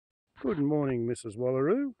Good morning, Mrs.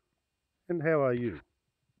 Wallaroo, and how are you?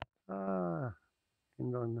 And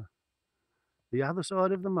on the other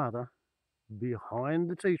side of the mother, behind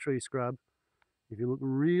the tea tree scrub, if you look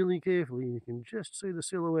really carefully, you can just see the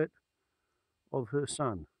silhouette of her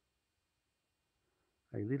son,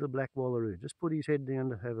 a little black Wallaroo. Just put his head down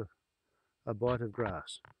to have a bite of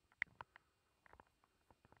grass.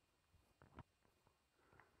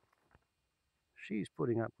 She's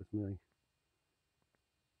putting up with me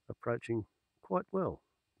approaching quite well.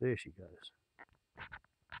 There she goes.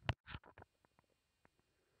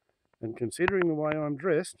 And considering the way I'm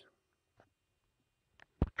dressed,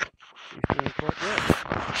 she's doing quite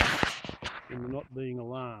well in the not being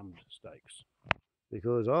alarmed stakes,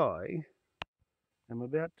 because I am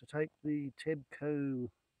about to take the Tebco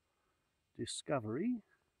Discovery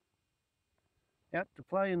out to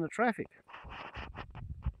play in the traffic.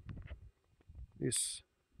 This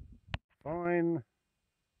fine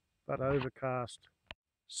but overcast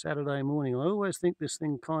Saturday morning. I always think this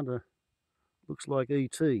thing kind of looks like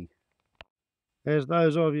ET. As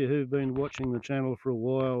those of you who've been watching the channel for a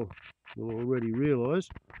while will already realise,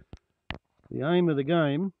 the aim of the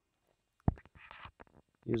game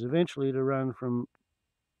is eventually to run from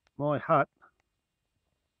my hut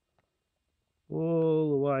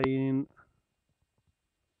all the way in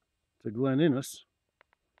to Glen Innes,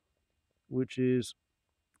 which is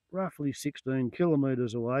roughly 16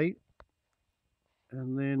 kilometres away,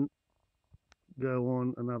 and then go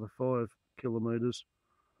on another 5 kilometres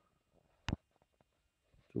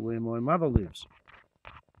to where my mother lives,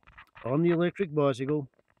 on the electric bicycle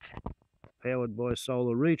powered by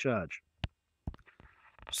solar recharge.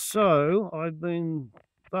 So I've been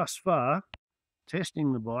thus far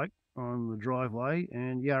testing the bike on the driveway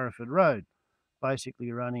and Yarraford Road,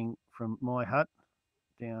 basically running from my hut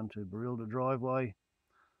down to Barilda driveway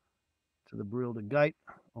to the Barilda gate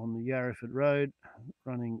on the Yarraford Road,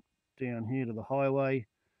 running down here to the highway,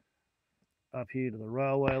 up here to the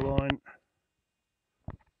railway line,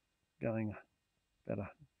 going about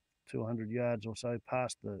 200 yards or so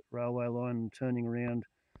past the railway line and turning around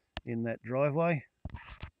in that driveway.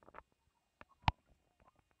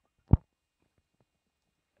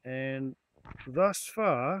 And thus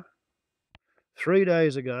far, 3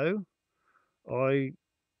 days ago, I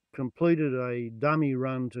completed a dummy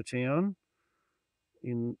run to town,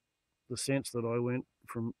 in the sense that I went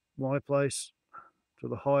from my place to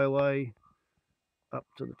the highway, up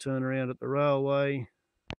to the turnaround at the railway,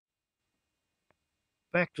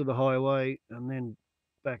 back to the highway, and then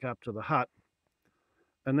back up to the hut.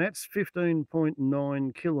 And that's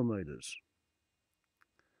 15.9 kilometres,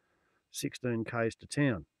 16 k's to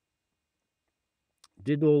town.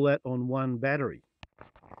 Did all that on one battery.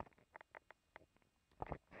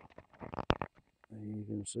 You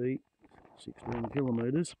can see 16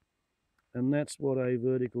 kilometres, and that's what a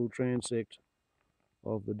vertical transect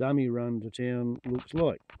of the dummy run to town looks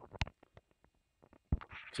like.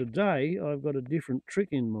 Today I've got a different trick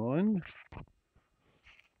in mind.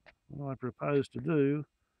 What I propose to do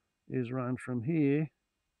is run from here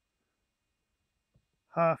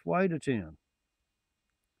halfway to town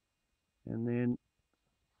and then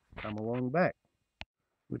come along back,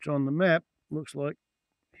 which on the map looks like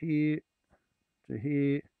here to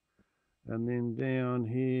here and then down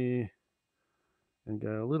here and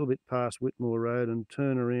go a little bit past Whitmore Road and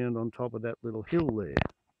turn around on top of that little hill there.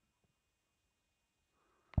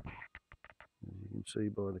 As you can see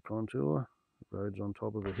by the contour, the road's on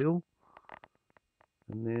top of a hill,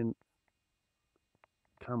 and then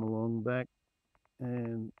come along back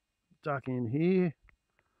and duck in here,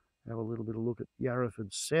 have a little bit of look at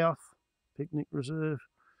Yarraford South Picnic Reserve,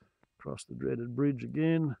 cross the dreaded bridge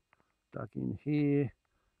again, duck in here,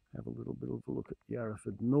 have a little bit of a look at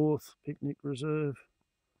Yarraford North Picnic Reserve,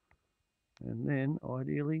 and then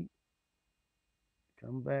ideally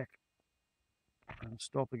come back and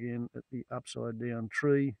stop again at the upside down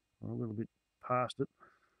tree, or a little bit past it,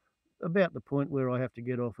 about the point where I have to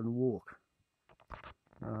get off and walk.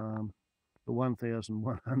 The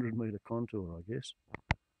 1,100 metre contour, I guess.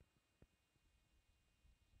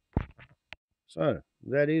 So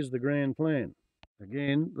that is the grand plan.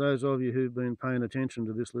 Again, those of you who've been paying attention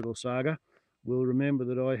to this little saga will remember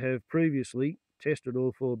that I have previously tested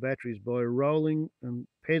all 4 batteries by rolling and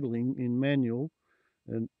pedalling in manual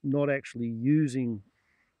and not actually using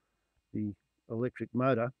the electric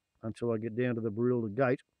motor until I get down to the Barilda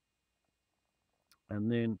gate,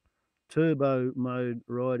 and then turbo mode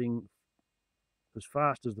riding as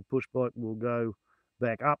fast as the push bike will go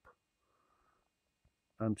back up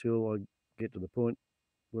until I get to the point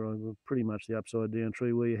where I'm pretty much the upside down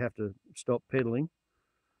tree where you have to stop pedalling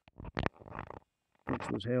which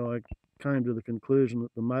was how I came to the conclusion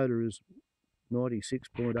that the motor is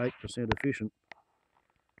 96.8% efficient,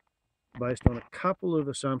 based on a couple of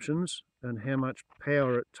assumptions and how much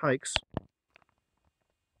power it takes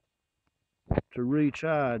to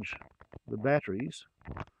recharge the batteries,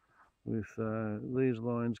 with these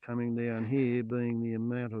lines coming down here being the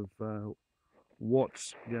amount of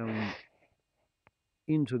watts going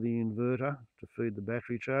into the inverter to feed the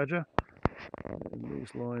battery charger, and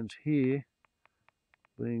these lines here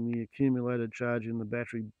being the accumulated charge in the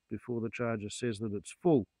battery before the charger says that it's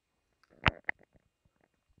full.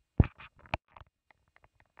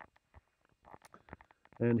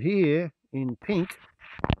 And here in pink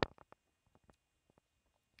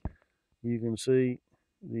you can see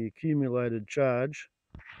the accumulated charge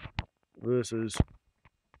versus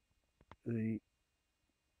the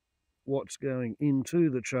watts going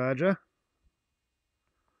into the charger,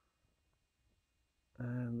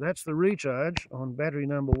 and that's the recharge on battery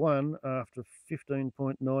number 1 after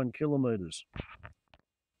 15.9 kilometres,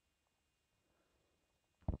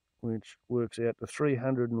 which works out to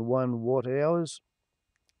 301 watt hours,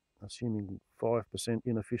 assuming 5%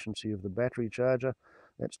 inefficiency of the battery charger.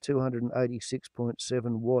 That's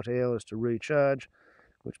 286.7 watt hours to recharge,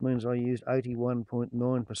 which means I used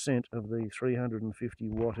 81.9% of the 350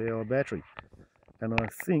 watt hour battery. And I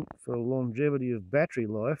think for longevity of battery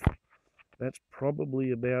life, that's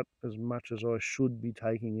probably about as much as I should be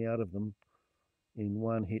taking out of them in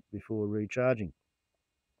one hit before recharging.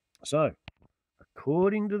 So,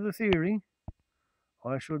 according to the theory,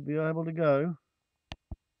 I should be able to go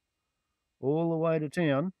all the way to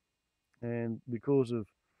town, and because of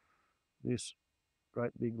this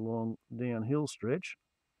great big long downhill stretch,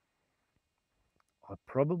 I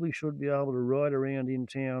probably should be able to ride around in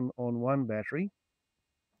town on one battery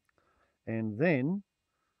and then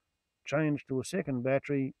change to a second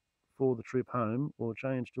battery for the trip home, or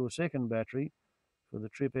change to a second battery for the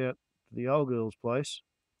trip out to the old girl's place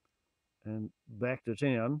and back to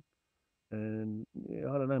town. And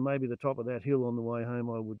I don't know, maybe the top of that hill on the way home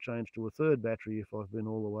I would change to a third battery if I've been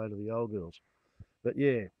all the way to the old girl's. But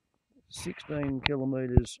yeah, 16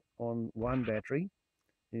 kilometres on one battery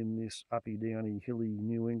in this uppy, downy, hilly,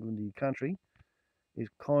 New Englandy country is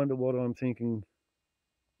kind of what I'm thinking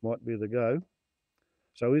might be the go.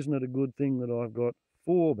 So isn't it a good thing that I've got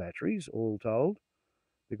 4 batteries all told,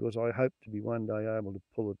 because I hope to be one day able to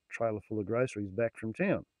pull a trailer full of groceries back from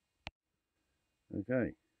town.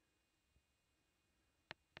 Okay.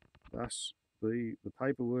 Thus the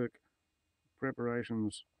paperwork,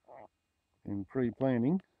 preparations and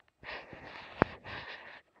pre-planning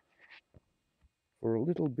for a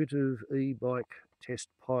little bit of e-bike test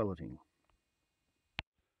piloting.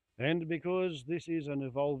 And because this is an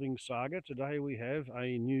evolving saga, today we have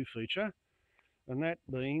a new feature, and that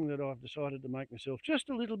being that I've decided to make myself just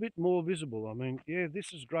a little bit more visible. I mean, yeah,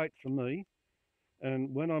 this is great for me,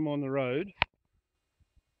 and when I'm on the road,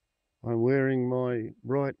 I'm wearing my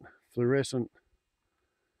bright fluorescent,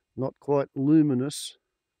 not quite luminous,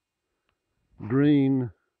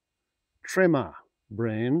 green Tremor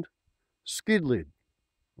brand skid lid,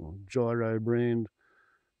 or Gyro brand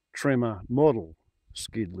Tremor model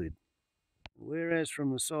skid lid. Whereas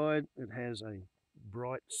from the side it has a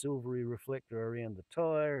bright silvery reflector around the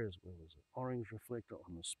tyre, as well as an orange reflector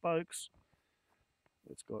on the spokes.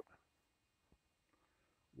 It's got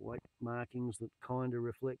weight markings that kind of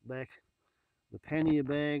reflect back. The pannier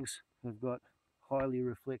bags have got highly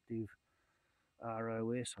reflective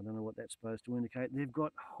ROS, I don't know what that's supposed to indicate. They've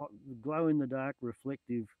got glow-in-the-dark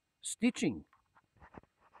reflective stitching.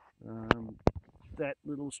 That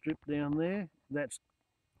little strip down there, that's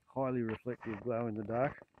highly reflective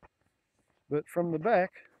glow-in-the-dark. But from the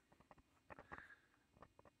back,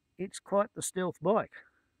 it's quite the stealth bike.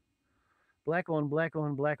 Black on black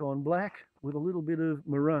on black on black with a little bit of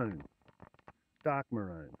maroon, dark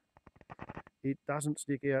maroon. It doesn't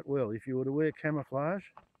stick out well. If you were to wear camouflage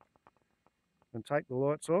and take the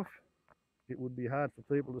lights off, it would be hard for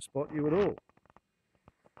people to spot you at all.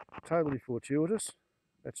 Totally fortuitous.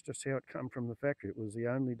 That's just how it came from the factory. It was the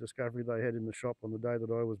only discovery they had in the shop on the day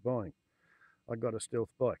that I was buying. I got a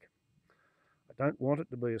stealth bike. I don't want it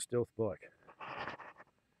to be a stealth bike.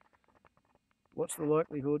 What's the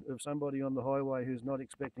likelihood of somebody on the highway who's not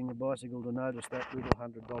expecting a bicycle to notice that little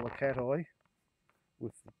 $100 cat eye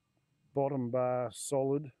with the bottom bar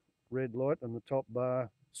solid red light and the top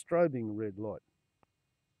bar strobing red light?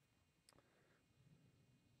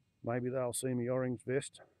 Maybe they'll see my orange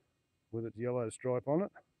vest with its yellow stripe on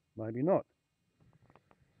it, maybe not.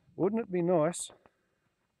 Wouldn't it be nice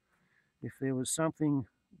if there was something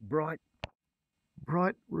bright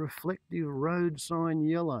reflective road sign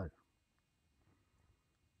yellow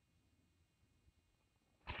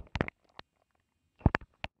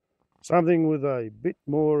Something with a bit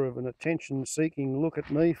more of an attention-seeking look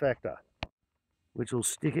at me factor, which will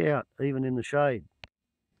stick out even in the shade.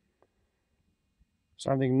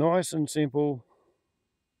 Something nice and simple,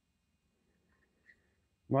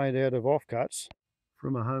 made out of offcuts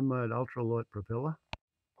from a homemade ultralight propeller,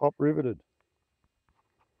 pop riveted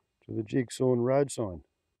to the jigsaw and road sign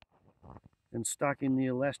and stuck in the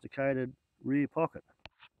elasticated rear pocket.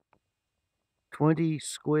 20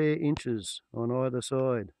 square inches on either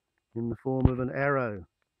side in the form of an arrow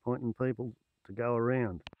pointing people to go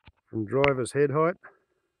around. From driver's head height,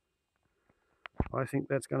 I think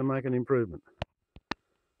that's going to make an improvement.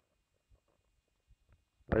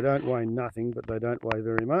 They don't weigh nothing, but they don't weigh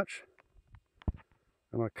very much.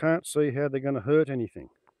 And I can't see how they're going to hurt anything.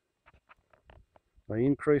 They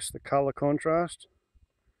increase the colour contrast,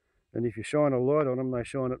 and if you shine a light on them, they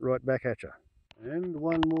shine it right back at you. And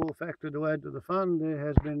one more factor to add to the fun, there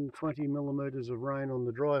has been 20 millimetres of rain on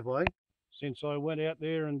the driveway since I went out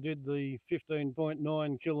there and did the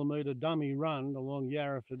 15.9 kilometre dummy run along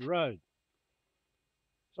Yarraford Road.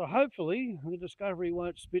 So hopefully the Discovery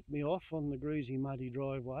won't spit me off on the greasy muddy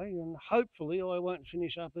driveway, and hopefully I won't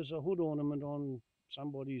finish up as a hood ornament on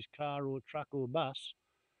somebody's car or truck or bus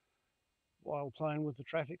while playing with the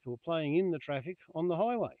traffic or playing in the traffic on the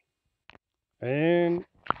highway. And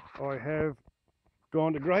I have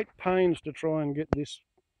gone to great pains to try and get this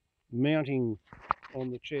mounting on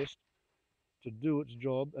the chest to do its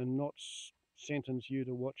job and not sentence you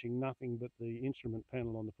to watching nothing but the instrument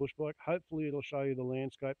panel on the push bike. Hopefully it'll show you the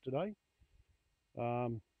landscape today.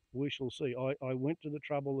 We shall see. I went to the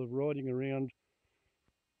trouble of riding around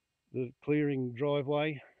the clearing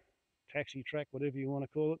driveway, taxi track, whatever you want to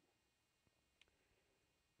call it,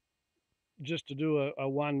 just to do a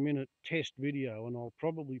 1 minute test video, and I'll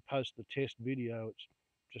probably post the test video. It's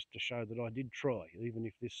just to show that I did try, even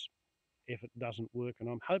if this effort doesn't work, and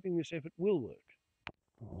I'm hoping this effort will work.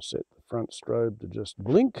 I'll set the front strobe to just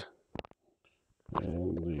blink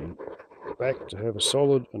and the back to have a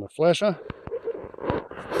solid and a flasher.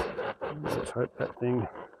 Let's hope that thing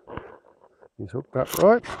is hooked up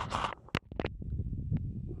right.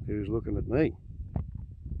 Who's looking at me?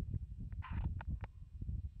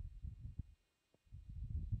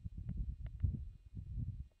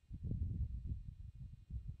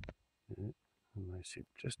 Yeah, and they sit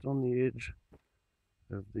just on the edge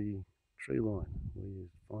of the tree line where you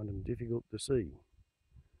find them difficult to see,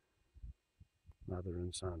 mother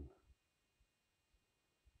and son.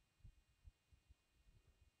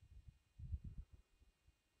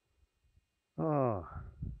 Ah,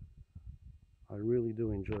 I really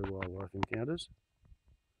do enjoy wildlife encounters.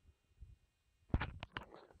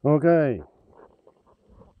 Okay,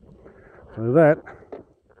 so that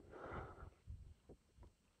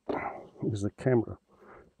is the camera.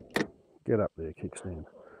 Get up there, kickstand.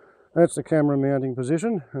 That's the camera mounting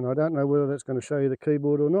position, and I don't know whether that's going to show you the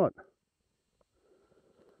keyboard or not.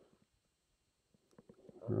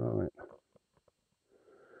 Right,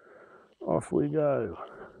 off we go.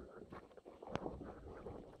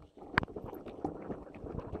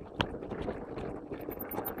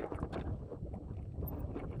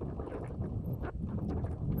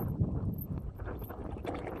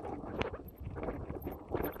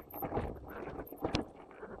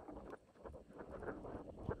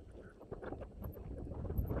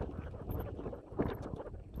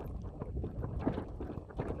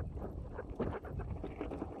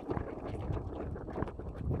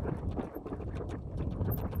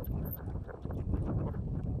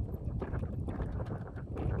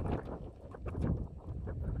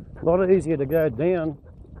 A lot easier to go down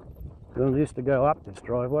than it is to go up this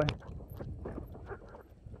driveway.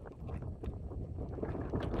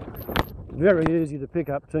 Very easy to pick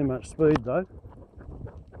up too much speed though.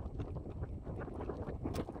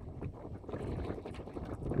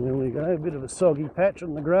 There we go, a bit of a soggy patch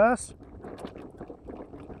on the grass.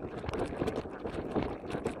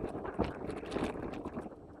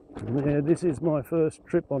 Yeah, this is my first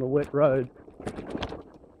trip on a wet road.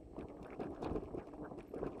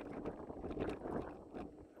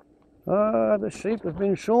 Ah, the sheep have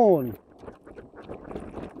been shorn.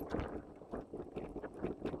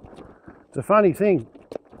 It's a funny thing.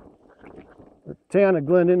 The town of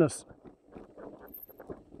Glen Innes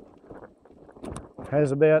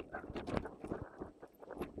has about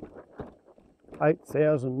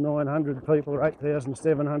 8,900 people or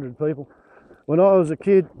 8,700 people. When I was a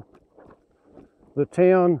kid, the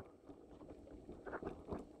town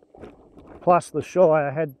plus the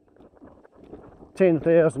shire had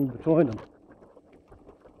 10,000 between them.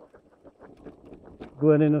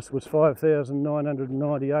 Glen Innes was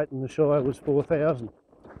 5,998 and the shire was 4,000.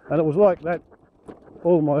 And it was like that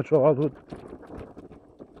all my childhood.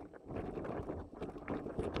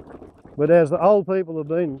 But as the old people have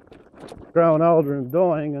been growing older and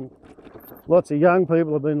dying, and lots of young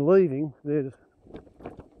people have been leaving, there's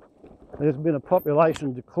been a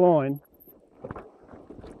population decline,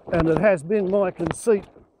 and it has been my conceit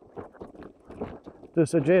to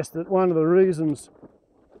suggest that one of the reasons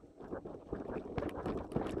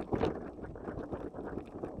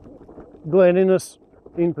Glen Innes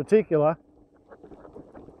in particular,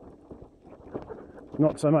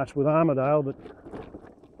 not so much with Armidale, but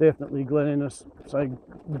definitely Glen Innes, say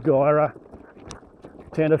Guyra,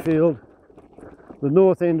 Tenterfield, the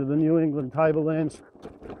north end of the New England tablelands.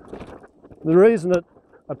 The reason it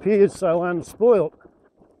appears so unspoilt,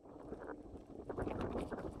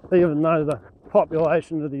 even though the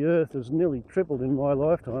population of the earth has nearly tripled in my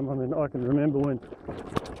lifetime. I mean, I can remember when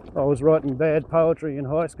I was writing bad poetry in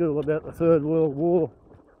high school about the Third World War,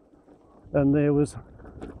 and there was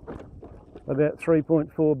about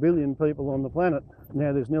 3.4 billion people on the planet.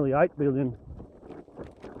 Now there's nearly 8 billion.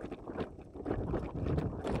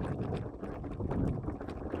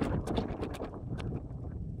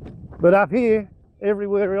 But up here,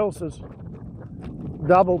 everywhere else has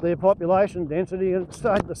doubled their population density, and it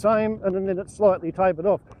stayed the same, and then it's slightly tapered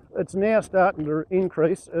off. It's now starting to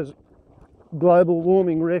increase as global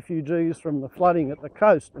warming refugees from the flooding at the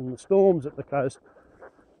coast and the storms at the coast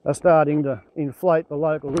are starting to inflate the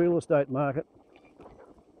local real estate market.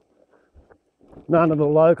 None of the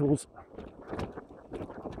locals,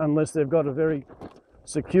 unless they've got a very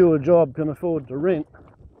secure job, can afford to rent,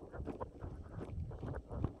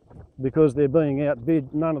 because they're being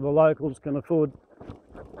outbid. None of the locals can afford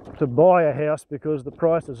to buy a house because the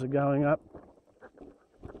prices are going up.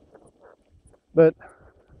 But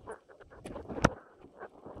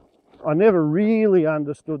I never really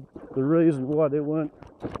understood the reason why there weren't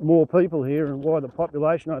more people here and why the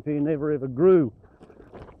population up here never ever grew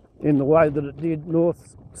in the way that it did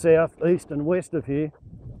north, south, east and west of here.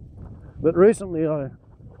 But recently I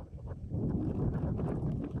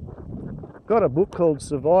got a book called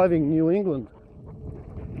Surviving New England,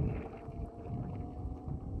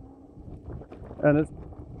 and it's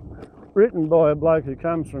written by a bloke who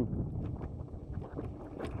comes from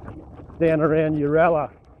down around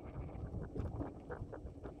Yarraford,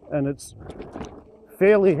 and it's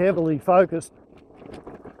fairly heavily focused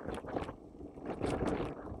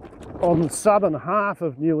on the southern half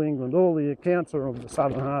of New England. All the accounts are of the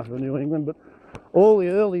southern half of New England, but all the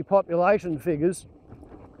early population figures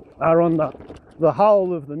are on the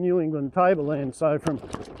whole of the New England tableland. So from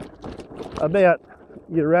about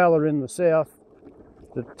Yarraford in the south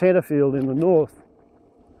to Tenterfield in the north,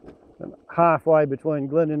 and halfway between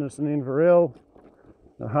Glen Innes and Inverell,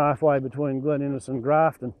 and halfway between Glen Innes and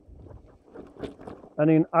Grafton.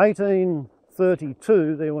 And in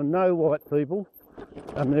 1832 there were no white people,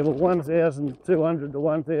 and there were 1,200 to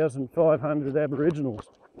 1,500 Aboriginals,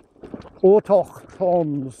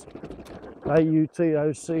 autochthones,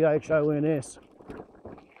 A-U-T-O-C-H-O-N-S,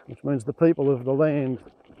 which means the people of the land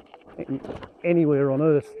anywhere on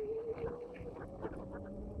earth.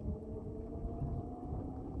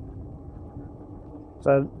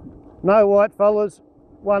 So no white fellas,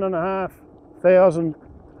 1,500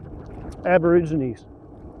 Aborigines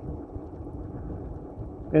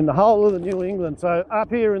in the whole of the New England. So up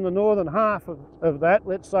here in the northern half of that,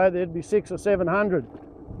 let's say there'd be 600 or 700.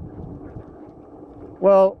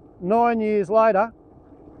 Well, 9 years later,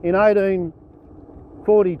 in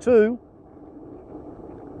 1842,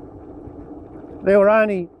 there were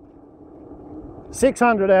only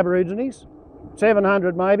 600 Aborigines,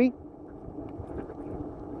 700 maybe,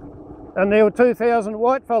 and there were 2,000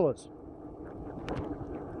 white fellas,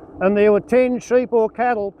 and there were 10 sheep or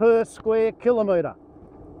cattle per square kilometre.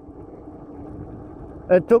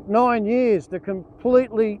 It took 9 years to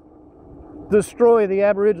completely destroy the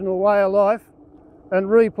Aboriginal way of life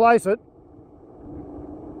and replace it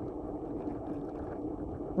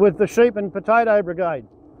with the sheep and potato brigade.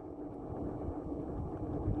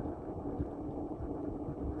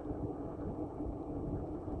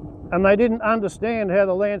 And they didn't understand how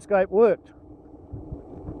the landscape worked.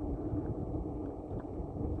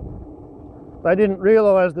 They didn't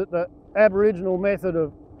realise that the Aboriginal method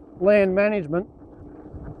of land management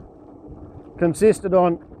consisted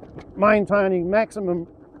on maintaining maximum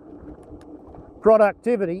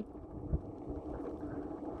productivity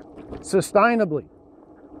sustainably.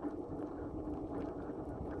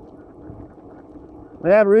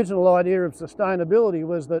 The Aboriginal idea of sustainability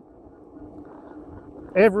was that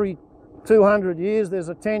every 200 years there's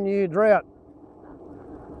a 10-year drought.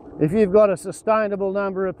 If you've got a sustainable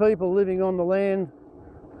number of people living on the land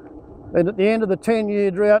And at the end of the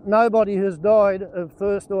 10-year drought, nobody has died of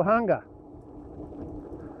thirst or hunger.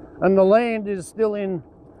 And the land is still in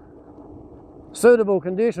suitable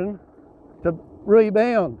condition to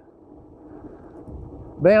rebound,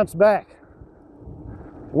 bounce back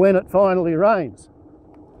when it finally rains.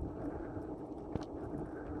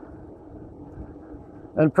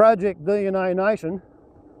 And Project DNA Nation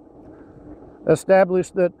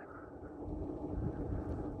established that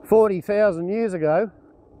 40,000 years ago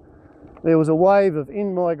there was a wave of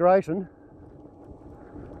in-migration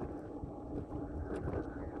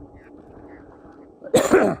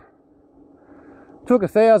took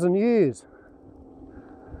 1,000 years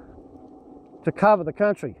to cover the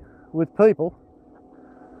country with people,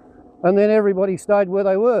 and then everybody stayed where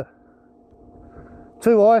they were.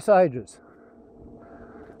 2 ice ages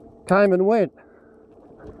came and went.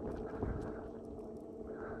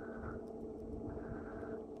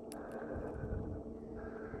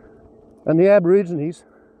 And the Aborigines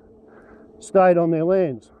stayed on their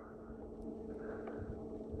lands.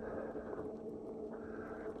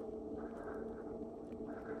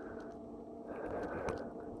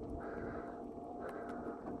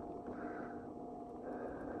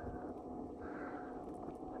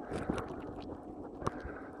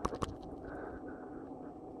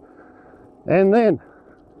 And then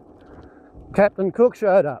Captain Cook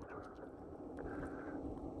showed up.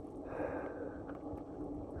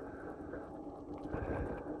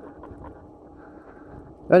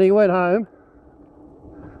 And he went home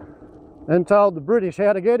and told the British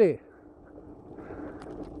how to get here.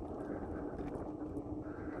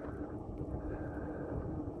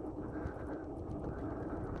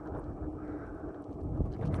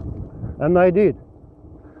 And they did.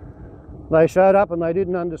 They showed up and they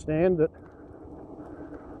didn't understand that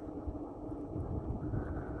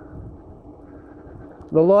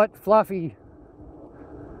the light, fluffy,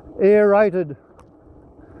 aerated,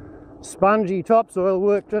 spongy topsoil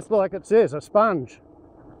worked just like it says, a sponge.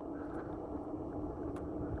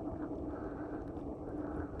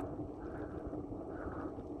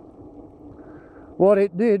 What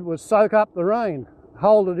it did was soak up the rain,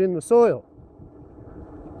 hold it in the soil.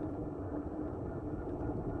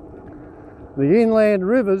 The inland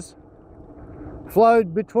rivers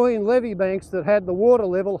flowed between levee banks that had the water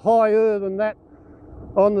level higher than that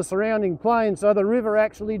on the surrounding plain, so the river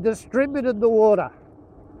actually distributed the water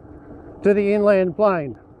to the inland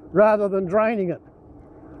plain rather than draining it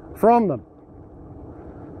from them.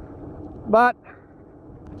 But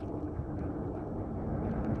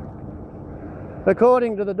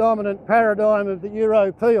according to the dominant paradigm of the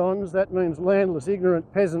Europeans, that means landless,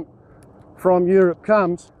 ignorant peasant from Europe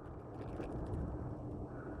comes,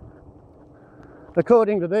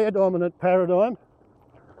 according to their dominant paradigm,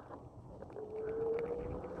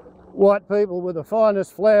 white people were the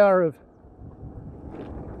finest flower of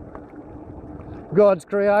God's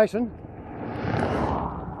creation.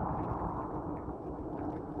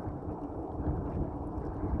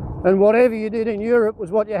 And whatever you did in Europe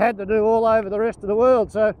was what you had to do all over the rest of the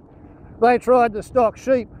world. So they tried to stock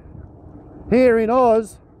sheep here in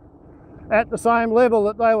Oz at the same level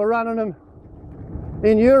that they were running them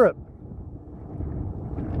in Europe.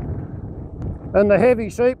 And the heavy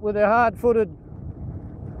sheep with their hard-footed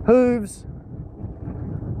hooves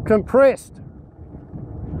compressed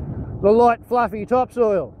the light, fluffy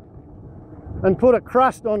topsoil and put a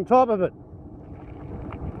crust on top of it.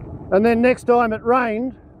 And then next time it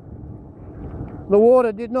rained, the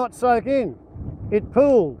water did not soak in, it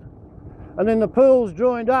pooled. And then the pools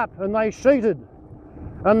joined up and they sheeted,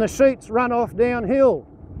 and the sheets run off downhill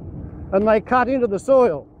and they cut into the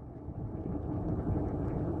soil.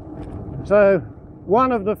 So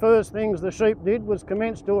one of the first things the sheep did was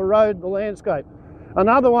commence to erode the landscape.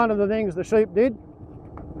 Another one of the things the sheep did,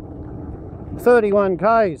 31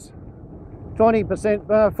 k's,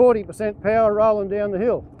 40% power rolling down the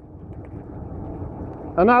hill.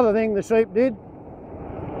 Another thing the sheep did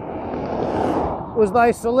was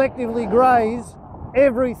they selectively graze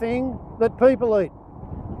everything that people eat.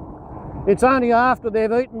 It's only after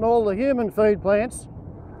they've eaten all the human feed plants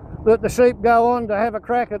that the sheep go on to have a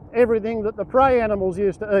crack at everything that the prey animals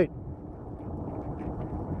used to eat.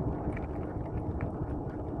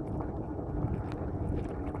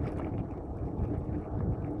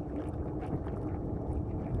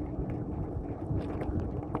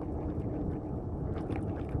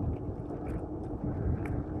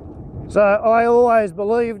 So I always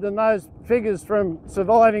believed, and those figures from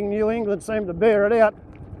Surviving New England seem to bear it out,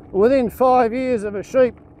 within 5 years of a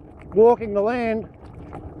sheep walking the land,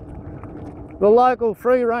 the local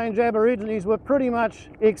free-range Aborigines were pretty much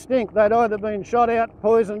extinct. They'd either been shot out,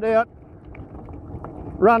 poisoned out,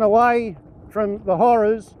 run away from the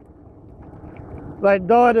horrors, they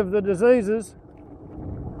died of the diseases,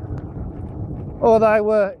 or they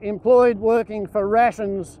were employed working for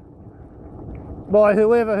rations by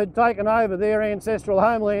whoever had taken over their ancestral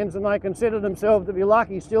homelands, and they considered themselves to be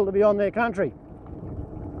lucky still to be on their country.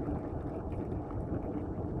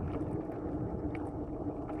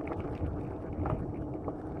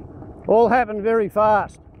 All happened very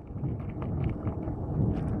fast.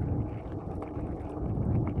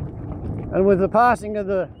 And with the passing of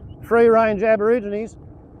the free-range Aborigines,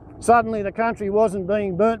 suddenly the country wasn't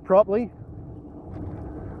being burnt properly.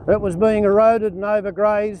 It was being eroded and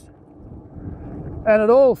overgrazed, and it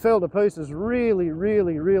all fell to pieces really,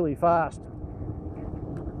 really, really fast.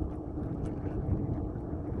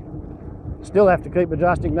 Still have to keep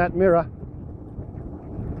adjusting that mirror.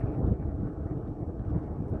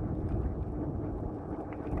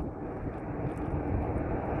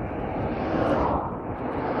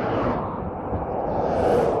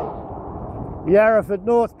 Yarraford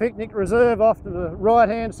North Picnic Reserve off to the right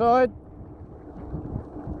hand side.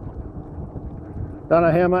 Don't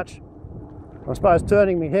know how much, I suppose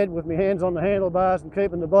turning my head with my hands on the handlebars and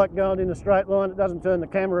keeping the bike going in a straight line, it doesn't turn the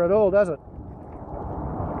camera at all, does it?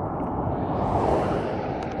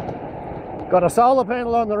 Got a solar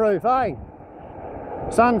panel on the roof, eh?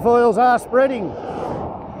 Sunfoils are spreading.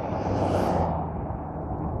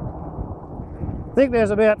 I think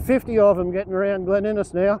there's about 50 of them getting around Glen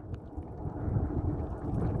Innes now.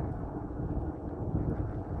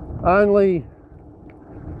 Only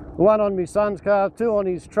one on my son's car, two on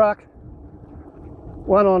his truck,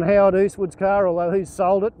 one on Howard Eastwood's car, although he's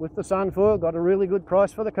sold it with the sunfoil, got a really good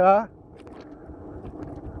price for the car.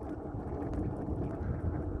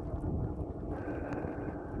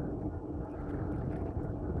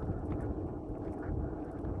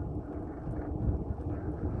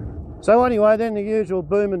 So anyway, then the usual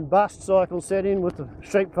boom and bust cycle set in with the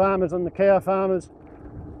sheep farmers and the cow farmers.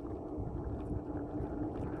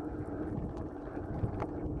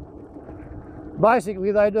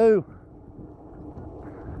 Basically, they do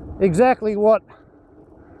exactly what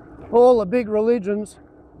all the big religions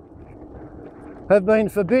have been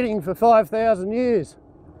forbidding for 5,000 years.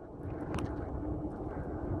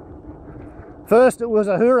 First it was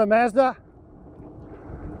Ahura Mazda,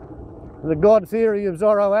 the god theory of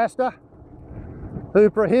Zoroaster, who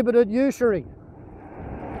prohibited usury.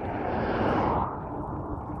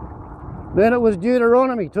 Then it was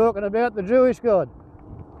Deuteronomy, talking about the Jewish God.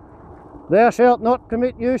 Thou shalt not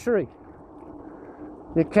commit usury.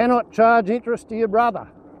 You cannot charge interest to your brother.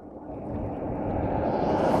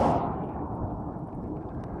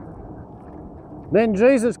 Then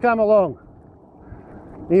Jesus come along.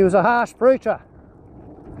 He was a harsh preacher.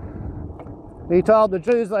 He told the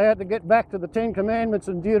Jews they had to get back to the 10 Commandments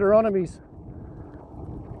and Deuteronomy's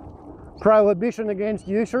prohibition against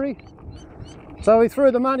usury. So he threw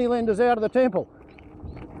the moneylenders out of the temple.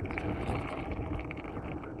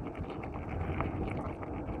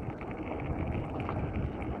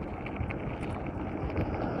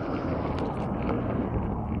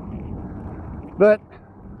 But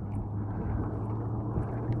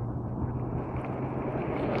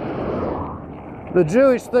the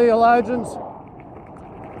Jewish theologians,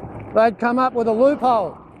 they'd come up with a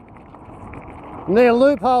loophole. And their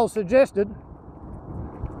loophole suggested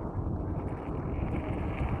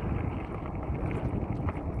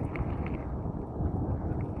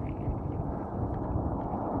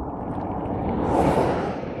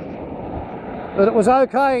that it was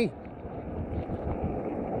okay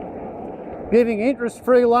giving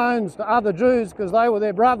interest-free loans to other Jews because they were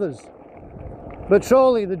their brothers. But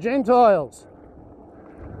surely the Gentiles,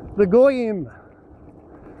 the Goyim,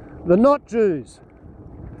 the not Jews,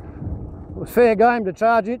 it was fair game to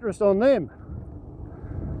charge interest on them.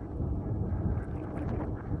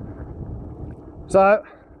 So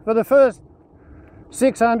for the first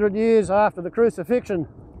 600 years after the crucifixion,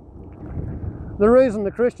 the reason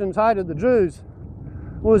the Christians hated the Jews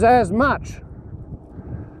was as much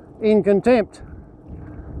in contempt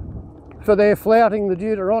for their flouting the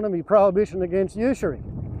Deuteronomy prohibition against usury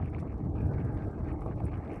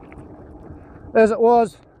as it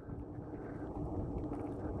was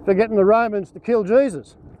for getting the Romans to kill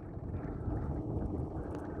Jesus.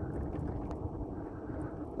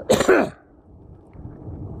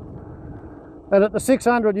 And at the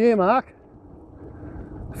 600-year mark,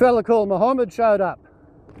 a fella called Muhammad showed up,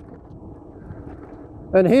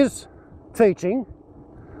 and his teaching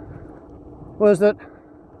was that,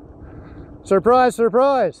 surprise,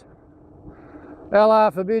 surprise,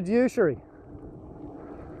 Allah forbids usury.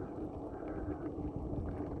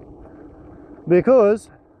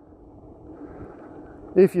 Because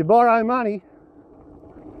if you borrow money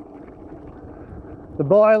to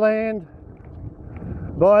buy land,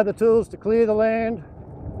 buy the tools to clear the land,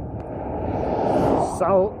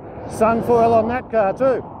 so sunfoil on that car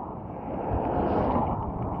too.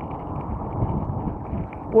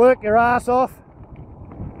 Work your ass off,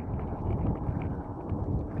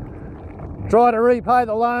 try to repay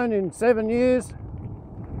the loan in 7 years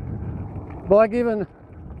by giving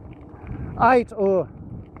 8 or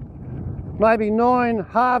maybe 9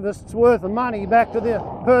 harvests worth of money back to the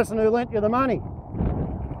person who lent you the money.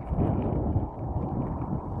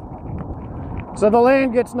 So the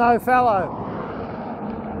land gets no fallow.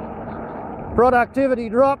 Productivity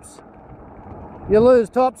drops, you lose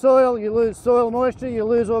topsoil, you lose soil moisture, you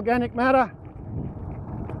lose organic matter.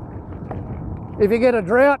 If you get a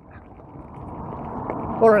drought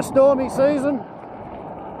or a stormy season,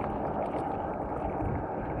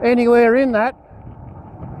 anywhere in that,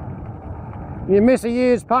 you miss a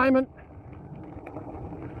year's payment,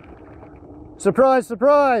 surprise,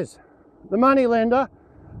 surprise, the money lender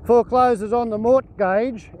forecloses on the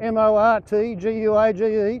mortgage,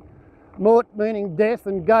 M-O-R-T-G-U-A-G-E, mort meaning death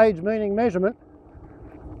and gauge meaning measurement.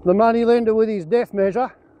 The money lender with his death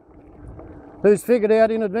measure, who's figured out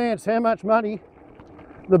in advance how much money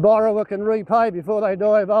the borrower can repay before they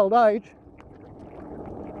die of old age,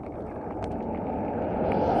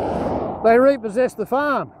 they repossess the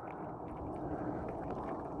farm.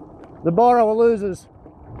 The borrower loses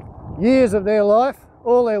years of their life,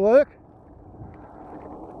 all their work.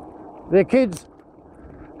 Their kids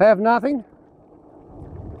have nothing.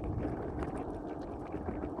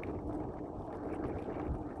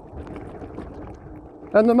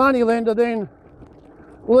 And the money lender then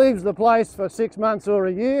leaves the place for 6 months or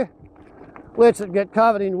a year, lets it get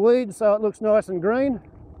covered in weeds so it looks nice and green,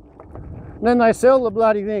 and then they sell the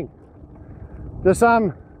bloody thing to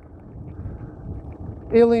some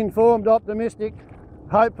ill-informed, optimistic,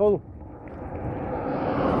 hopeful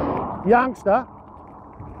youngster,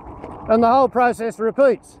 and the whole process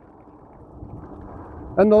repeats.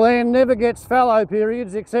 And the land never gets fallow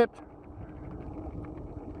periods except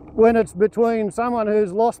when it's between someone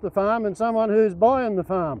who's lost the farm and someone who's buying the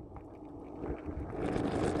farm.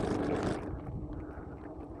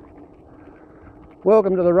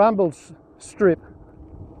 Welcome to the rumble strip.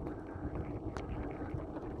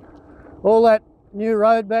 All that new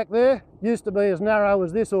road back there used to be as narrow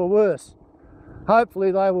as this or worse.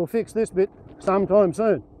 Hopefully they will fix this bit sometime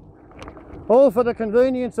soon. All for the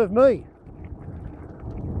convenience of me,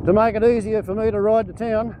 to make it easier for me to ride to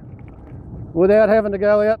town without having to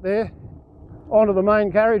go out there onto the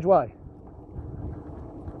main carriageway.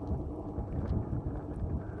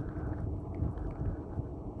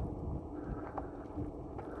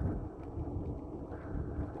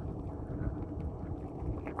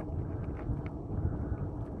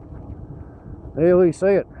 There we see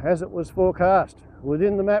it, as it was forecast,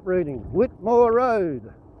 within the map reading, Whitmore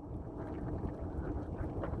Road.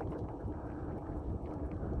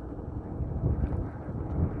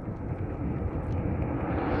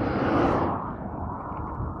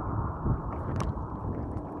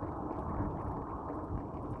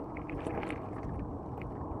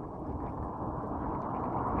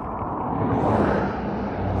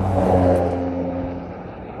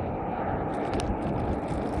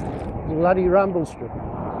 Bloody rumble strip.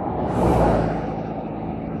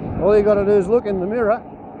 All you got to do is look in the mirror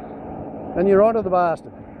and you're onto the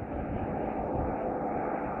bastard.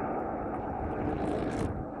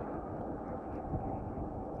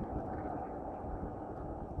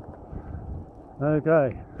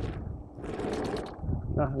 Okay,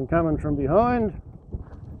 nothing coming from behind.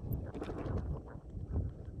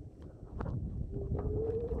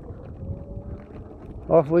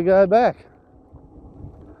 Off we go back.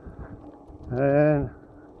 And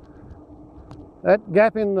that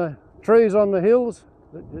gap in the trees on the hills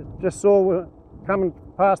that you just saw were coming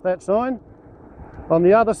past that sign, on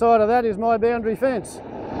the other side of that is my boundary fence.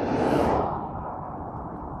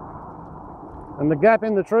 And the gap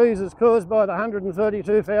in the trees is caused by the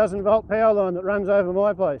 132,000 volt power line that runs over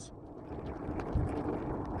my place.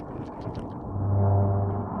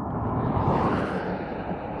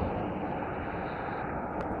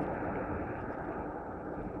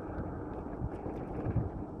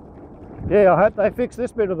 Yeah, I hope they fix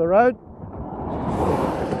this bit of the road.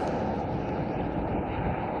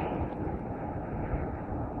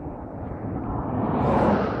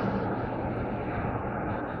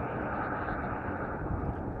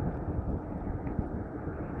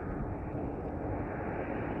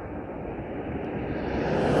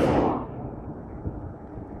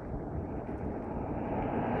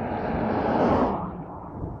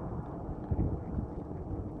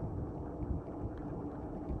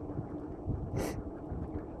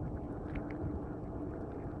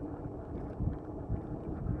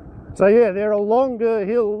 So yeah, there are longer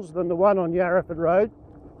hills than the one on Yarraford Road,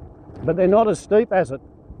 but they're not as steep as it.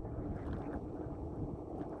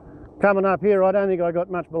 Coming up here, I don't think I got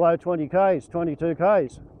much below 20 k's, 22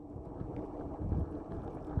 k's.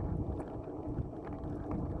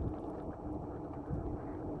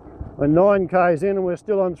 We're 9 k's in and we're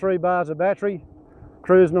still on 3 bars of battery,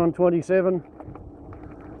 cruising on 27,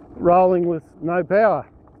 rolling with no power.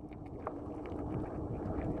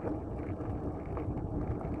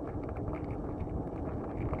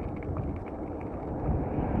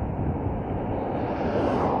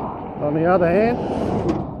 On the other hand,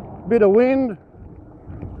 bit of wind,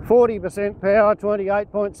 40% power,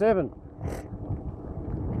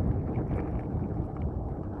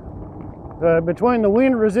 28.7. Between the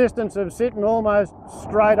wind resistance of sitting almost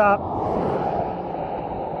straight up,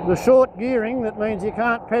 the short gearing, that means you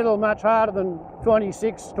can't pedal much harder than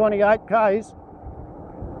 26, 28 k's,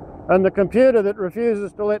 and the computer that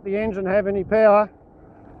refuses to let the engine have any power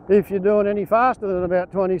if you're doing any faster than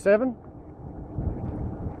about 27.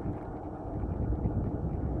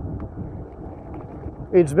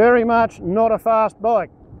 It's very much not a fast bike,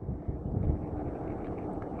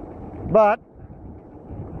 but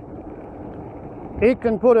it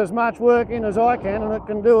can put as much work in as I can, and it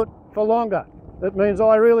can do it for longer. It means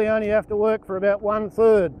I really only have to work for about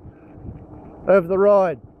 1/3 of the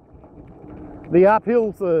ride, the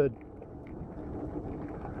uphill third.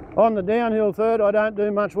 On the downhill third, I don't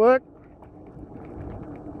do much work.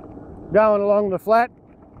 Going along the flat,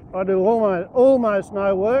 I do almost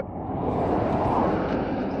no work.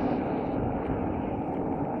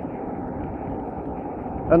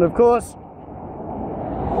 And of course,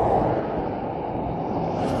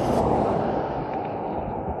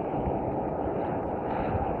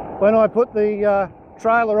 when I put the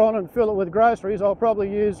trailer on and fill it with groceries, I'll probably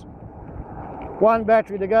use 1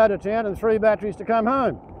 battery to go to town and 3 batteries to come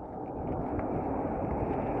home.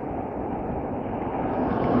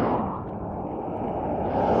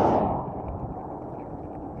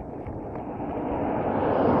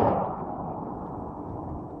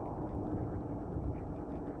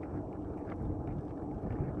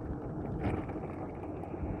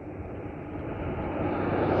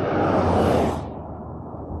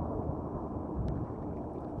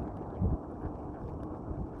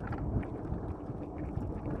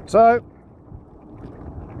 So,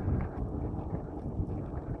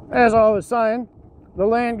 as I was saying, the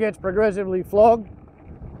land gets progressively flogged,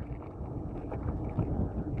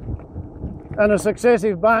 and a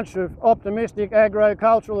successive bunch of optimistic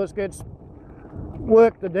agriculturalists gets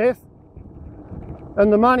worked to death,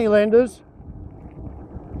 and the money lenders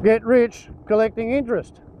get rich collecting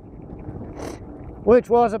interest, which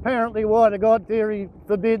was apparently why the God theory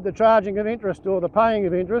forbid the charging of interest or the paying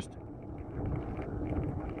of interest.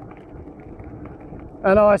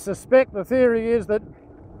 And I suspect the theory is that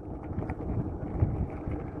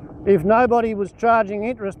if nobody was charging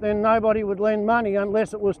interest, then nobody would lend money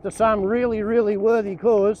unless it was to some really, really worthy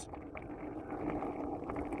cause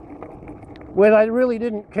where they really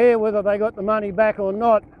didn't care whether they got the money back or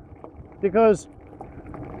not, because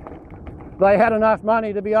they had enough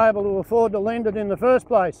money to be able to afford to lend it in the first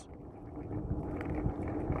place.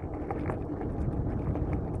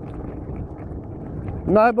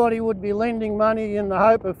 Nobody would be lending money in the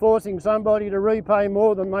hope of forcing somebody to repay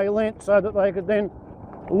more than they lent so that they could then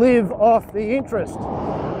live off the interest.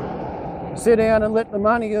 Sit down and let the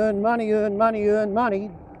money earn money, earn money, earn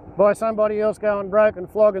money by somebody else going broke and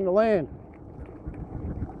flogging the land.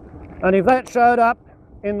 And if that showed up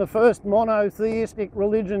in the first monotheistic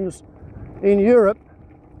religions in Europe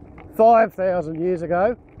 5,000 years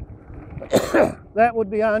ago, that would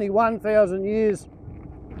be only 1,000 years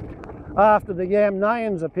after the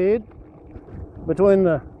Yamnayans appeared, between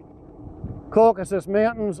the Caucasus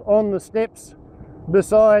Mountains on the steppes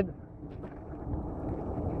beside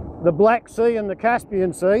the Black Sea and the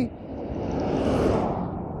Caspian Sea.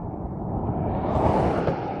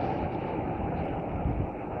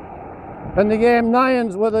 And the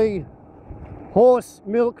Yamnayans were the horse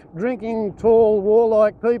milk drinking, tall,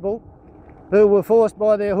 warlike people who were forced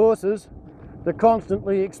by their horses to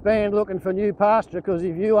constantly expand looking for new pasture, because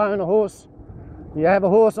if you own a horse, you have a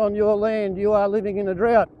horse on your land, you are living in a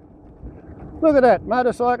drought. Look at that,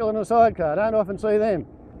 motorcycle and a sidecar, don't often see them.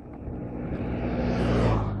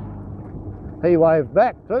 He waved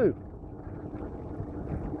back too.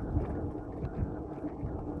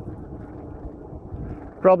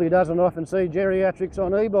 Probably doesn't often see geriatrics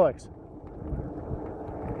on e-bikes.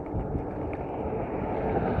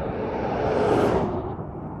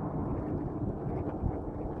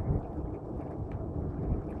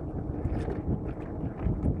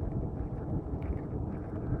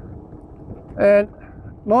 And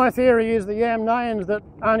my theory is the Yamnayans that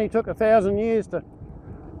only took 1,000 years to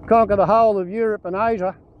conquer the whole of Europe and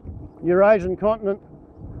Asia, Eurasian continent,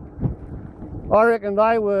 I reckon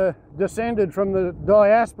they were descended from the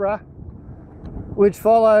diaspora which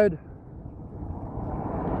followed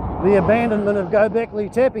the abandonment of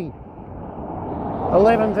Göbekli Tepe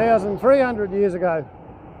 11,300 years ago.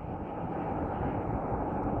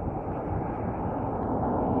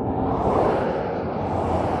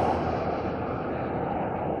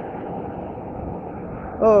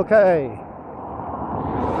 Okay,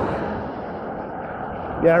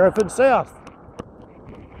 Yarraford South.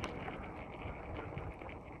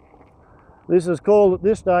 This is called at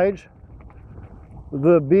this stage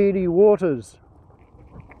the Beardy Waters,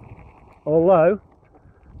 although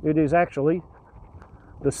it is actually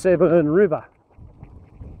the Severn River.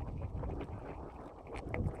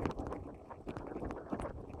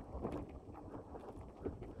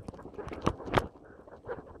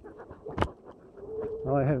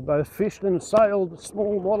 I have both fished and sailed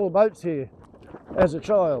small model boats here as a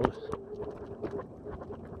child.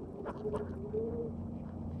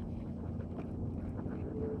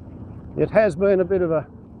 It has been a bit of a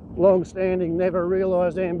long-standing, never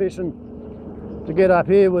realised ambition to get up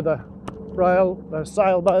here with a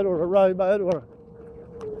sailboat or a rowboat or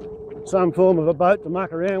some form of a boat to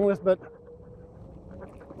muck around with, but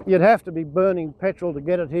you'd have to be burning petrol to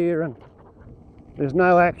get it here, and there's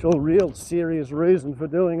no actual real serious reason for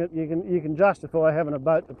doing it. You can justify having a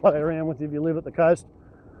boat to play around with if you live at the coast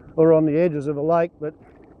or on the edges of a lake, but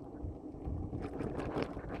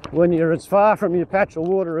when you're as far from your patch of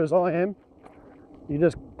water as I am, you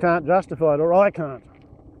just can't justify it, or I can't.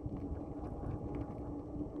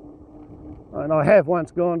 And I have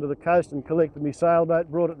once gone to the coast and collected my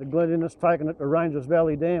sailboat, brought it to Glen Innes, taken it to Ranges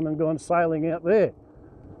Valley Dam and gone sailing out there.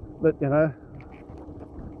 But, you know,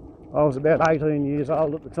 I was about 18 years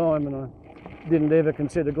old at the time and I didn't ever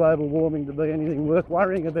consider global warming to be anything worth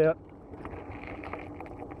worrying about.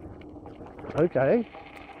 Okay.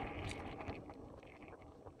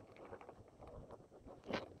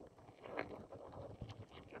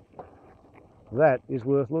 That is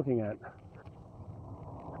worth looking at.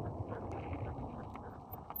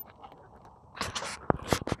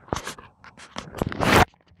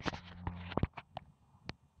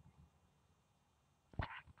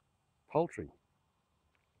 Poultry.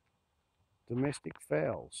 Domestic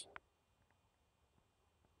fowls.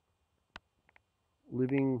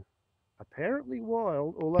 Living apparently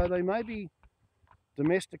wild, although they may be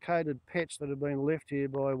domesticated pets that have been left here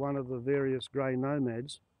by one of the various grey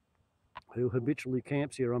nomads who habitually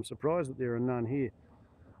camps here. I'm surprised that there are none here.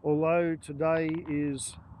 Although today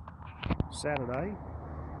is Saturday.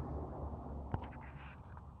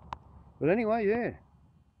 But anyway, yeah.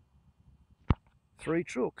 3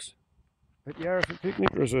 chooks at Yarraford Picnic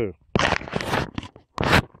Reserve.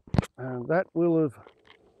 And that will have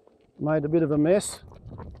made a bit of a mess.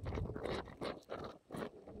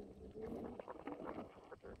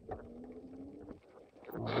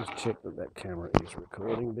 I'll just check that that camera is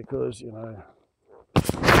recording because, you know,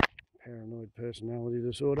 paranoid personality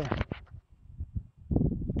disorder.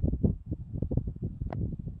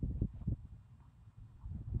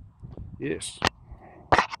 Yes.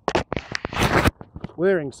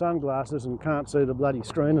 Wearing sunglasses and can't see the bloody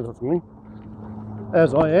screen of the thing,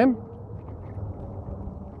 as I am.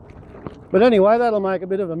 But anyway, that'll make a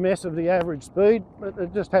bit of a mess of the average speed, but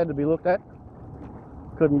it just had to be looked at.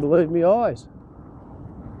 Couldn't believe my eyes.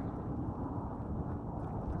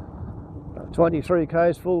 23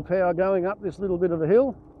 k's full power going up this little bit of a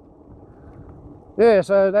hill. Yeah,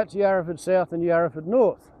 so that's Yarraford South and Yarraford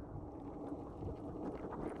North.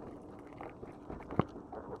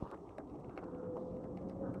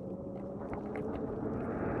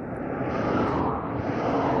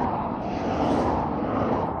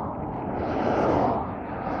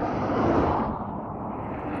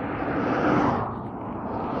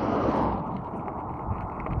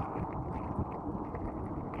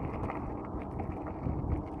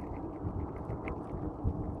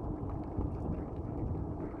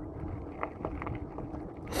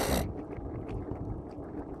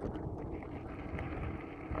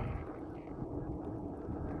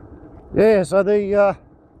 Yeah, so the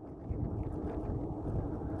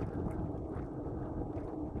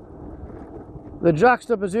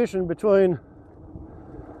juxtaposition between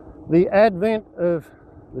the advent of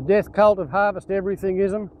the death cult of harvest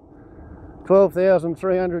everythingism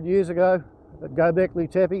 12,300 years ago at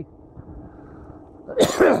Göbekli Tepe,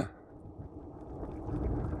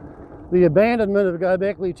 the abandonment of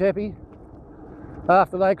Göbekli Tepe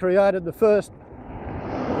after they created the first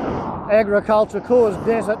agriculture caused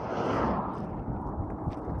desert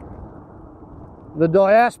the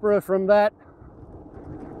diaspora from that,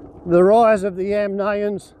 the rise of the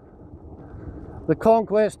Yamnayans, the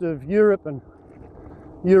conquest of Europe and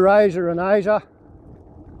Eurasia and Asia,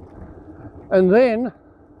 and then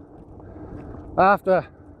after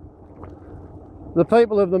the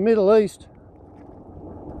people of the Middle East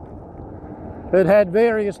had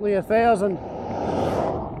variously 1,000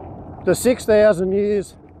 to 6,000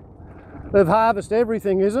 years of harvest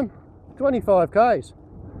everythingism, 25 k's.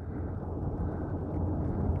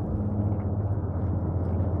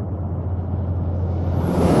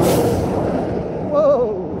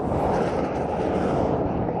 Whoa!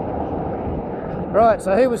 Right,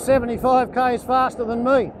 so he was 75 k's faster than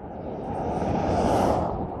me.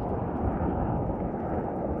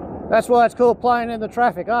 That's why it's called playing in the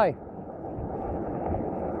traffic, eh?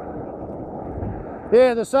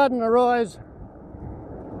 Yeah, the sudden rise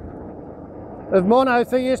of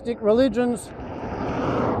monotheistic religions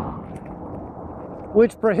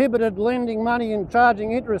which prohibited lending money and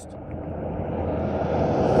charging interest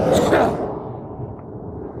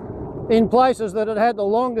in places that had had the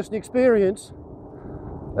longest experience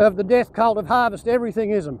of the death cult of harvest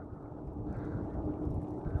everythingism.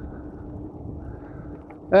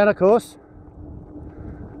 And of course,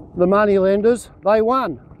 the money lenders, they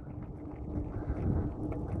won.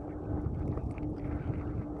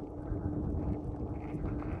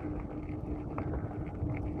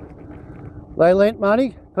 They lent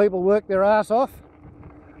money, people worked their ass off,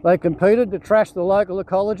 they competed to trash the local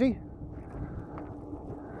ecology,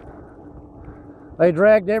 they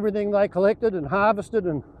dragged everything they collected and harvested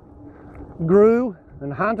and grew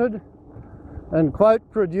and hunted and,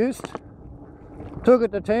 quote, produced, took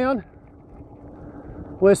it to town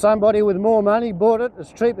where somebody with more money bought it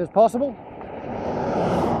as cheap as possible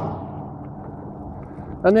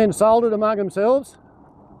and then sold it among themselves.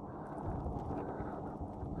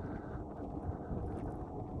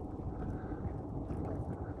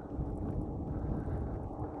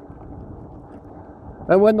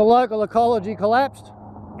 And when the local ecology collapsed,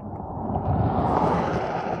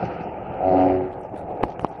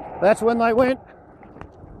 that's when they went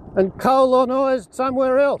and colonised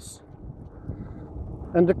somewhere else.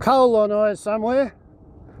 And to colonise somewhere,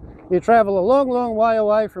 you travel a long, long way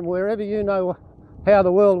away from wherever you know how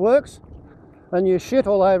the world works, and you shit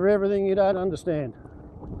all over everything you don't understand.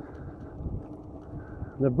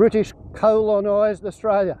 The British colonised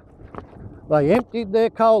Australia. They emptied their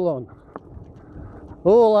colon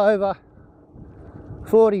all over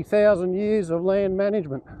 40,000 years of land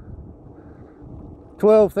management,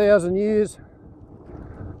 12,000 years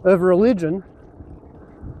of religion,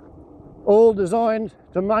 all designed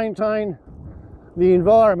to maintain the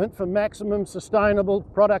environment for maximum sustainable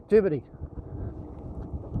productivity.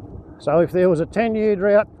 So if there was a 10-year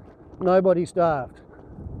drought, nobody starved.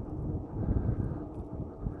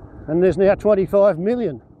 And there's now 25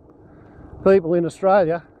 million people in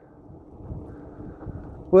Australia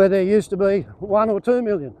where there used to be 1 or 2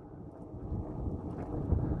 million.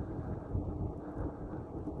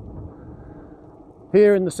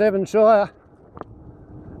 Here in the Seven Shire,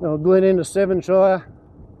 or Glen Innes Seven Shire,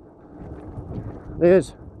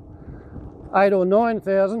 there's 8 or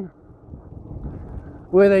 9,000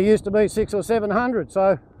 where there used to be 600 or 700.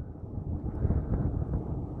 So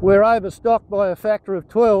we're overstocked by a factor of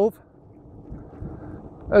 12,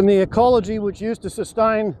 and the ecology which used to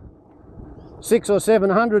sustain 600 or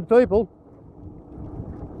 700 people,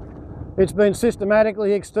 it's been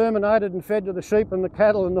systematically exterminated and fed to the sheep and the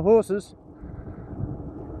cattle and the horses,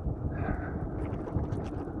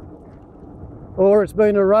 or it's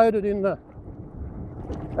been eroded in the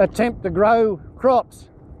attempt to grow crops,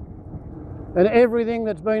 and everything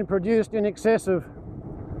that's been produced in excess of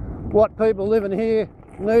what people living here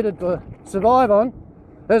needed to survive on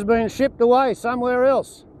has been shipped away somewhere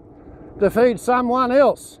else to feed someone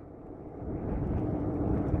else.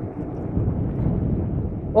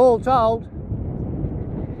 All told,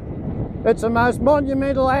 it's the most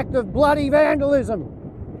monumental act of bloody vandalism.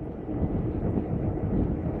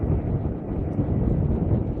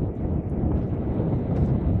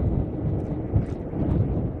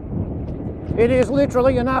 It is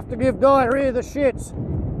literally enough to give diarrhea the shits.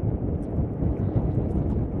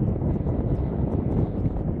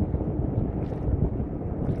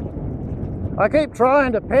 I keep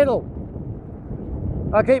trying to pedal.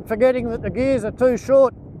 I keep forgetting that the gears are too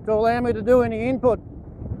short to allow me to do any input.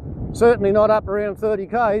 Certainly not up around 30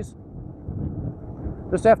 k's.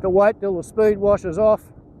 Just have to wait till the speed washes off.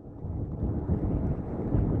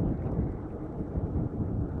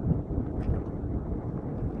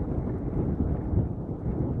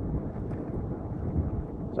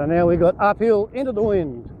 So now we got uphill into the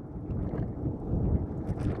wind.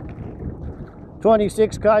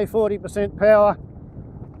 26k, 40% power,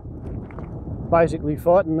 basically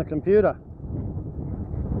fighting the computer.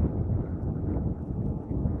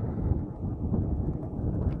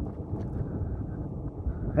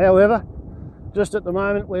 However, just at the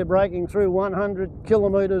moment we're breaking through 100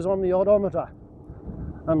 kilometres on the odometer,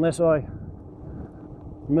 unless I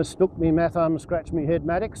mistook me math scratch me head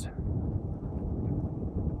Maddox.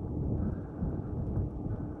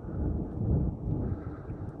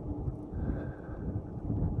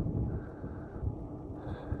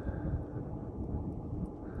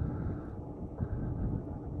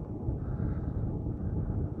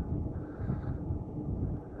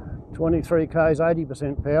 Twenty-three k's,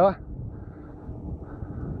 80% power.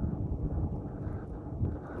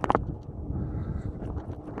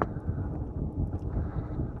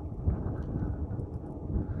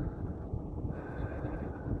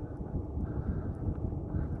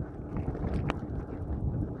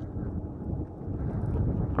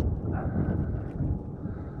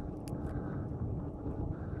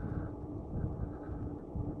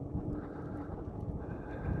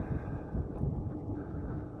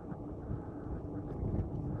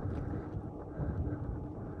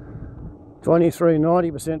 Twenty-three,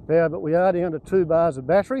 90% power, but we are down to 2 bars of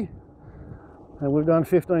battery and we've done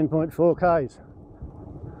 15.4 k's.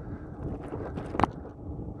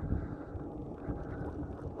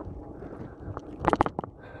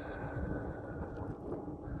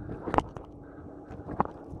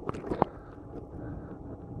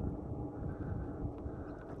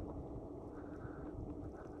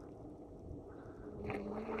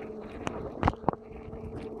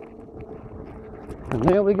 And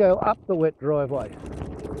now we go up the wet driveway.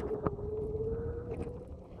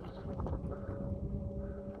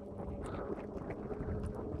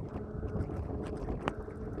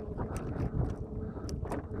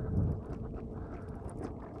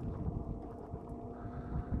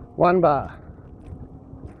 One bar.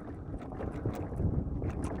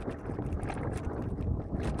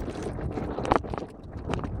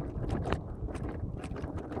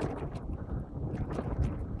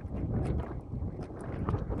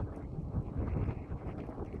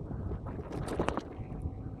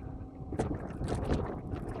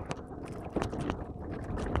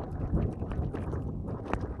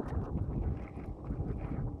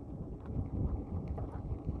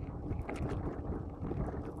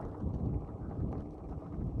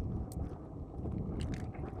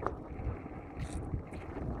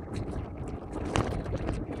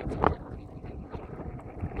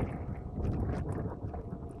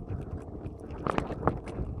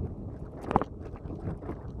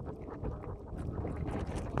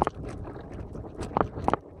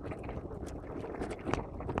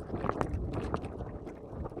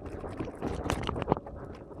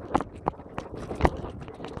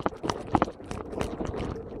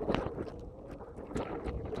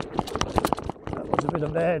 A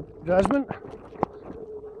bad judgment.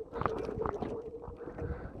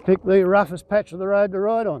 Pick the roughest patch of the road to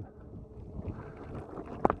ride on.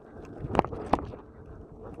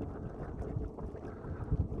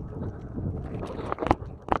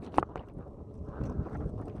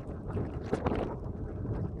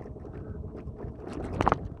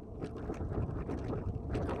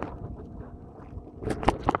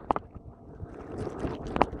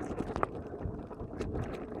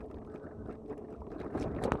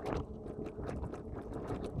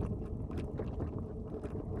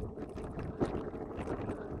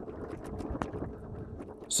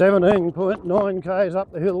 .9 k's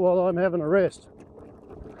up the hill while I'm having a rest.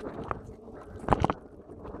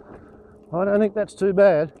 I don't think that's too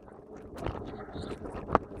bad.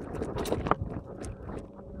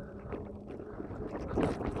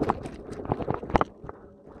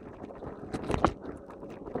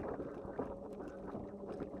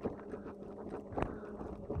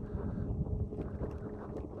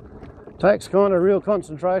 Takes kind of real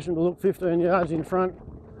concentration to look 15 yards in front,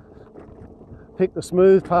 pick the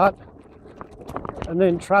smooth part, and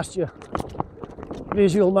then trust your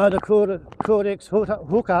visual motor cortex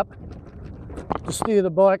hook up to steer the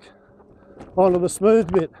bike onto the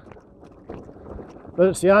smooth bit. But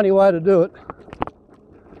it's the only way to do it.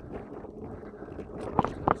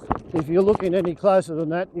 If you're looking any closer than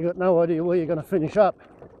that, you've got no idea where you're going to finish up.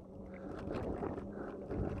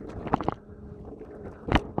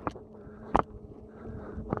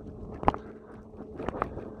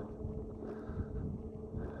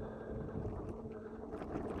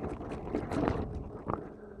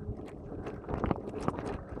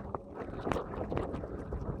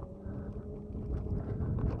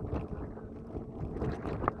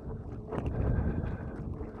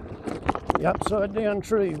 The upside down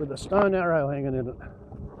tree with a stone arrow hanging in it.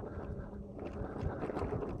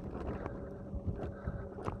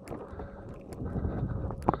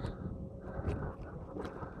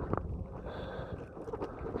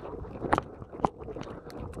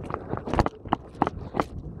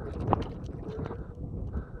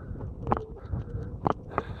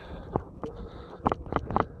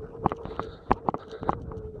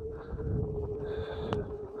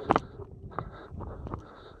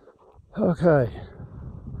 Okay,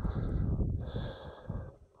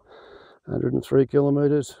 103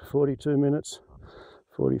 kilometres, 42 minutes,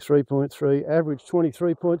 43.3, average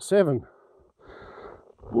 23.7.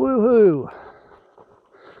 Woohoo!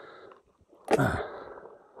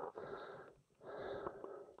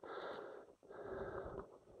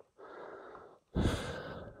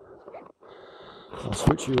 I'll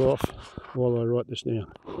switch you off while I write this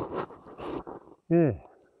down. Yeah,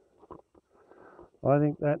 I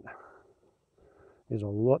think that is a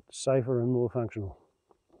lot safer and more functional.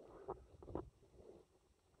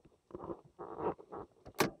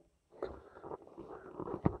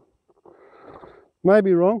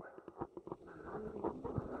 Maybe wrong,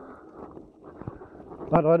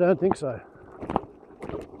 but I don't think so.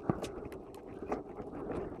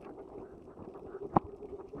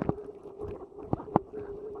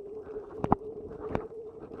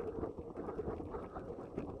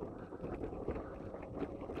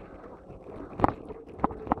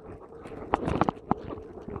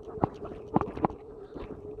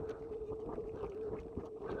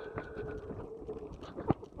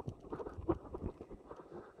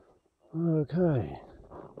 Okay,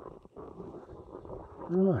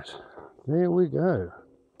 right, there we go.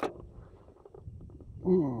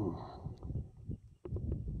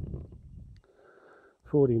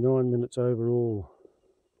 49 minutes overall.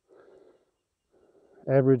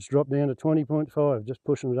 Average dropped down to 20.5, just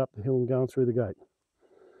pushing it up the hill and going through the gate.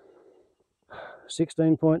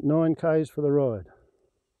 16.9 k's for the ride.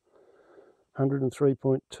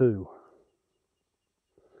 103.2.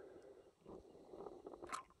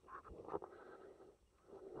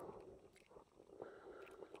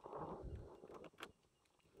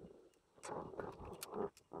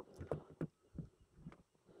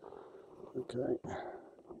 Okay,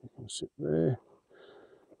 you can sit there.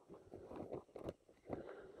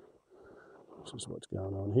 This is what's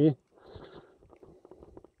going on here.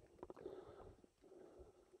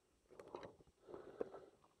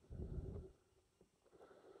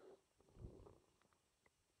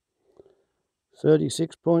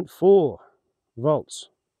 $36.4 volts.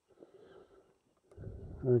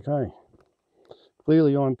 Okay,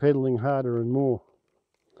 clearly I'm pedalling harder and more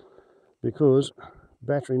because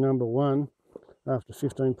battery number 1 after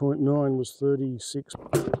 15.9 was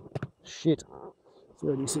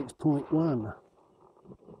 36.1.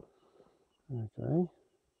 Okay,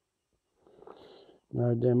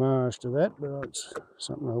 no damage to that, but it's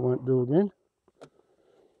something I won't do again.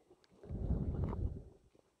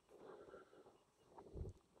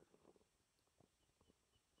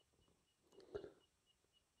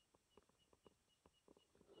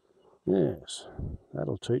 Yes,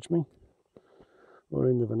 that'll teach me, or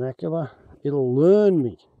in the vernacular, it'll learn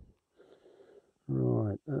me.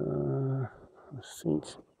 Right, I think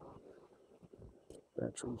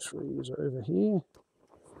battery 3 is over here.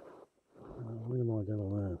 When am I going to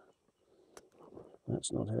learn?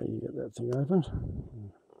 That's not how you get that thing opened.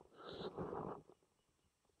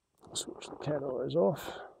 Switch the cat eyes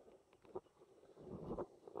off.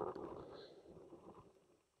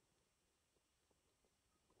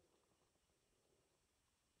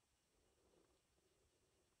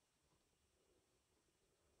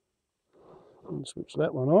 And switch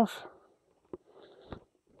that one off.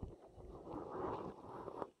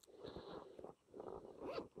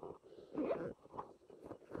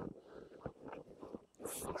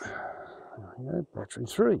 There we go, battery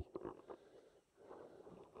 3.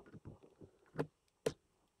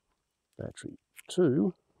 Battery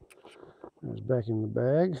 2 goes back in the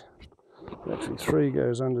bag. Battery 3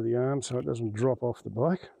 goes under the arm so it doesn't drop off the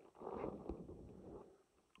bike.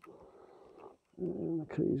 And the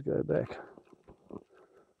keys go back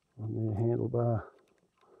on their handlebar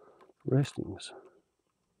restings.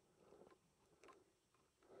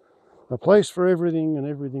 A place for everything and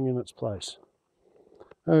everything in its place.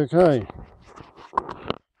 Okay,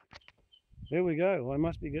 there we go. I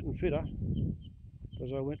must be getting fitter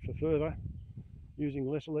because I went for further using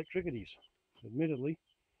less electricities. Admittedly,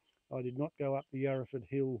 I did not go up the Yarraford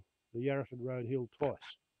Road hill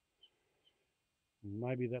twice.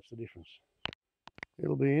 Maybe that's the difference.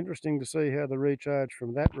 It'll be interesting to see how the recharge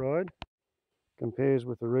from that ride compares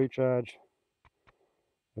with the recharge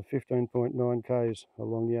of 15.9 k's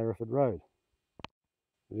along Yarraford Road.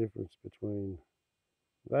 The difference between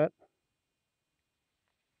that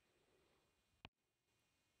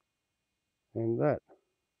and that.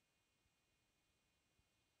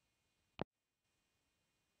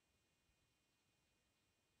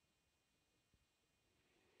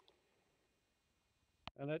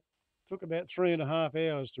 And it took about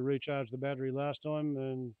 3.5 hours to recharge the battery last time,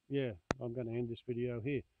 and yeah, I'm going to end this video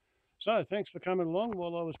here. So thanks for coming along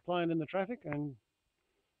while I was playing in the traffic, and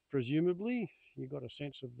presumably you got a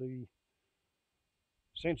sense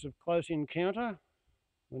of close encounter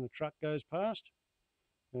when a truck goes past,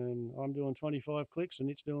 and I'm doing 25 clicks and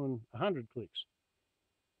it's doing 100 clicks.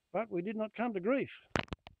 But we did not come to grief.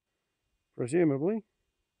 Presumably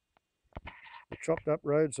the chopped up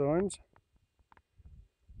road signs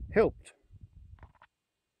helped,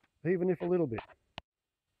 even if a little bit.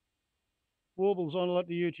 Warbles on a lot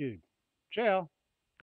to YouTube. Ciao.